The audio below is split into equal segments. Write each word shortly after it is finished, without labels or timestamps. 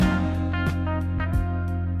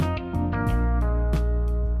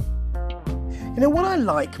You know, what I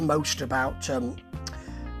like most about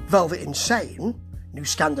Velvet Insane, new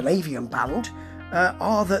Scandinavian band,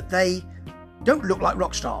 are that they don't look like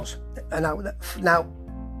rock stars. Now,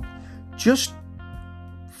 just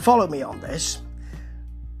follow me on this.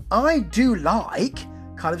 I do like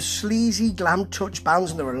kind of sleazy glam touch bands,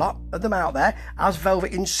 and there are a lot of them out there, as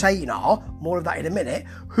Velvet Insane are, more of that in a minute,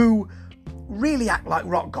 who really act like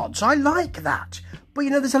rock gods. I like that. But, you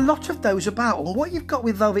know, there's a lot of those about, and what you've got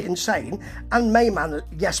with Velvet Insane and main man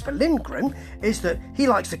Jesper Lindgren is that he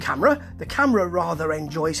likes the camera rather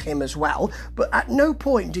enjoys him as well, but at no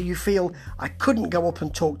point do you feel, I couldn't go up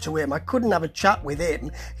and talk to him, I couldn't have a chat with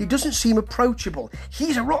him, he doesn't seem approachable,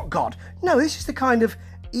 he's a rock god. No, this is the kind of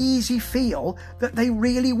easy feel that they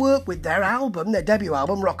really work with. Their album, their debut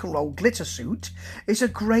album, Rock and Roll Glitter Suit, is a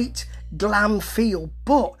great glam feel,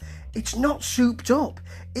 but it's not souped up.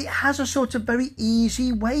 It has a sort of very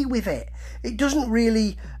easy way with it. It doesn't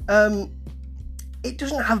really, it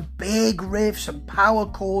doesn't have big riffs and power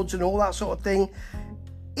chords and all that sort of thing.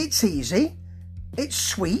 It's easy, it's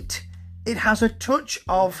sweet, it has a touch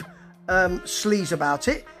of sleaze about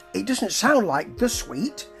it. It doesn't sound like The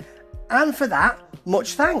Sweet, and for that,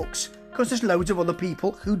 much thanks, because there's loads of other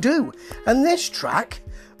people who do. And this track,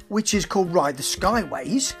 which is called Ride the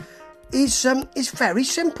Skyways, is very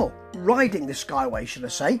simple. Riding the Skyway, should I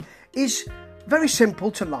say, is very simple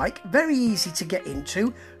to like, very easy to get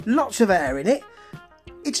into, lots of air in it.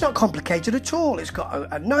 It's not complicated at all. It's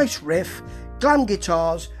got a nice riff, glam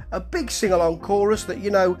guitars, a big sing-along chorus that,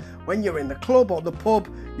 you know, when you're in the club or the pub,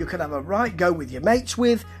 you can have a right go with your mates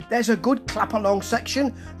with. There's a good clap-along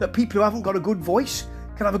section that people who haven't got a good voice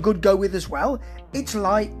can have a good go with as well. It's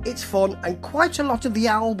light, it's fun, and quite a lot of the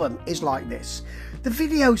album is like this. The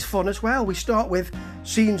video's fun as well. We start with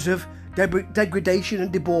scenes of degradation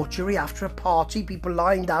and debauchery after a party, people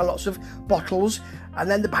lying down, lots of bottles, and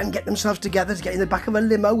then the band get themselves together to get in the back of a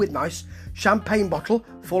limo with nice champagne bottle,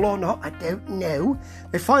 full or not, I don't know.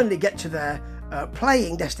 They finally get to their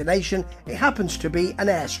playing destination. It happens to be an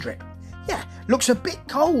airstrip. Yeah, looks a bit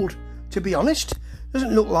cold, to be honest.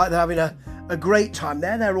 Doesn't look like they're having a great time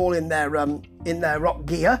there. They're all in their rock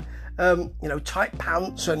gear, you know, tight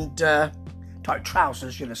pants and tight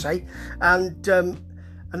trousers, should I say,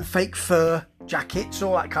 and fake fur jackets,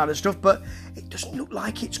 all that kind of stuff. But it doesn't look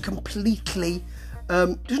like it's completely.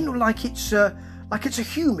 Doesn't look like it's a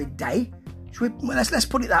humid day. Let's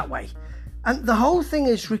put it that way. And the whole thing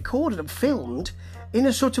is recorded and filmed in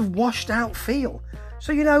a sort of washed out feel.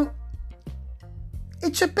 So, you know,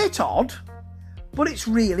 it's a bit odd, but it's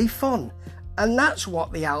really fun. And that's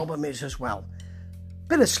what the album is as well.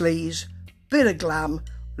 Bit of sleaze, bit of glam,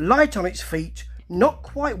 light on its feet, not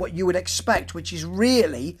quite what you would expect, which is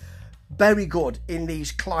really very good in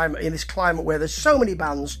this climate where there's so many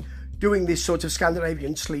bands doing this sort of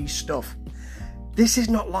Scandinavian sleaze stuff. This is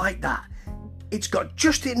not like that. It's got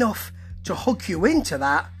just enough to hook you into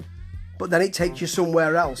that, but then it takes you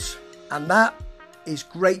somewhere else, and that is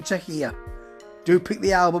great to hear. Do pick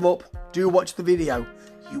the album up, do watch the video.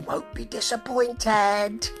 You won't be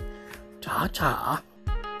disappointed. Ta-ta.